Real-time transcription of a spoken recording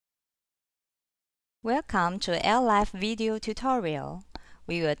Welcome to AirLive video tutorial.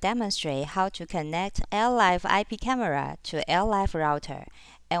 We will demonstrate how to connect AirLive IP Camera to AirLive Router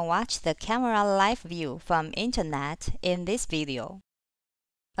and watch the camera live view from Internet in this video.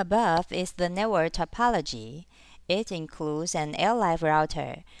 Above is the network topology. It includes an AirLive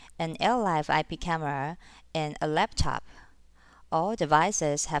Router, an AirLive IP Camera, and a laptop. All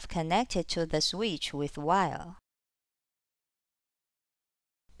devices have connected to the switch with wire.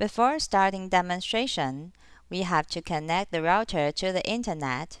 Before starting demonstration, we have to connect the router to the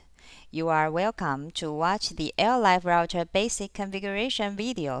Internet. You are welcome to watch the Airlive Router basic configuration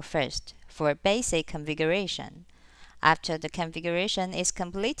video first for basic configuration. After the configuration is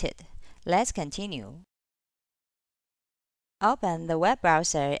completed, let's continue. Open the web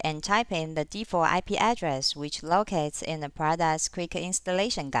browser and type in the default IP address which locates in the product's quick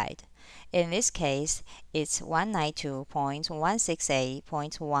installation guide. In this case, it's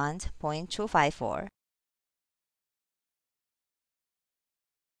 192.168.1.254.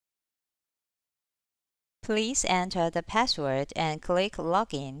 Please enter the password and click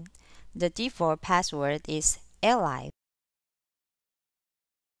Login. The default password is AirLive.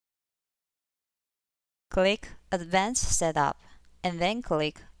 Click Advanced Setup and then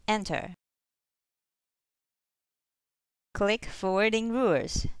click Enter. Click Forwarding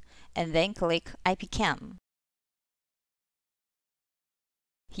Rules and then click IPCAM.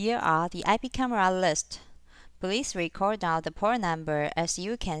 Here are the IP camera list. Please record down the port number as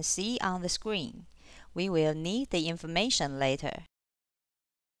you can see on the screen. We will need the information later.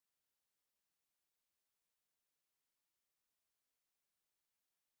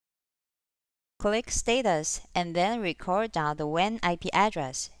 Click Status and then record down the WAN IP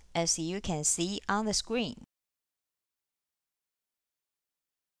address as you can see on the screen.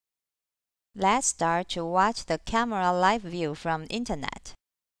 Let's start to watch the camera live view from Internet.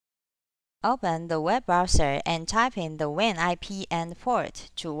 Open the web browser and type in the WAN IP and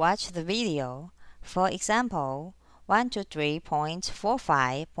port to watch the video. For example,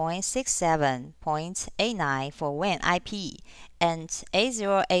 123.45.67.89 for WAN IP and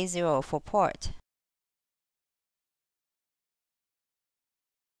 8080 for port.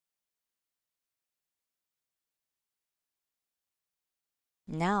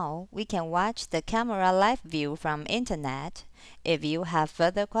 Now we can watch the camera live view from Internet. If you have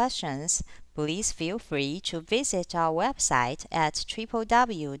further questions, please feel free to visit our website at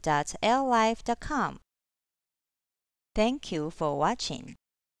www.airlive.com. Thank you for watching.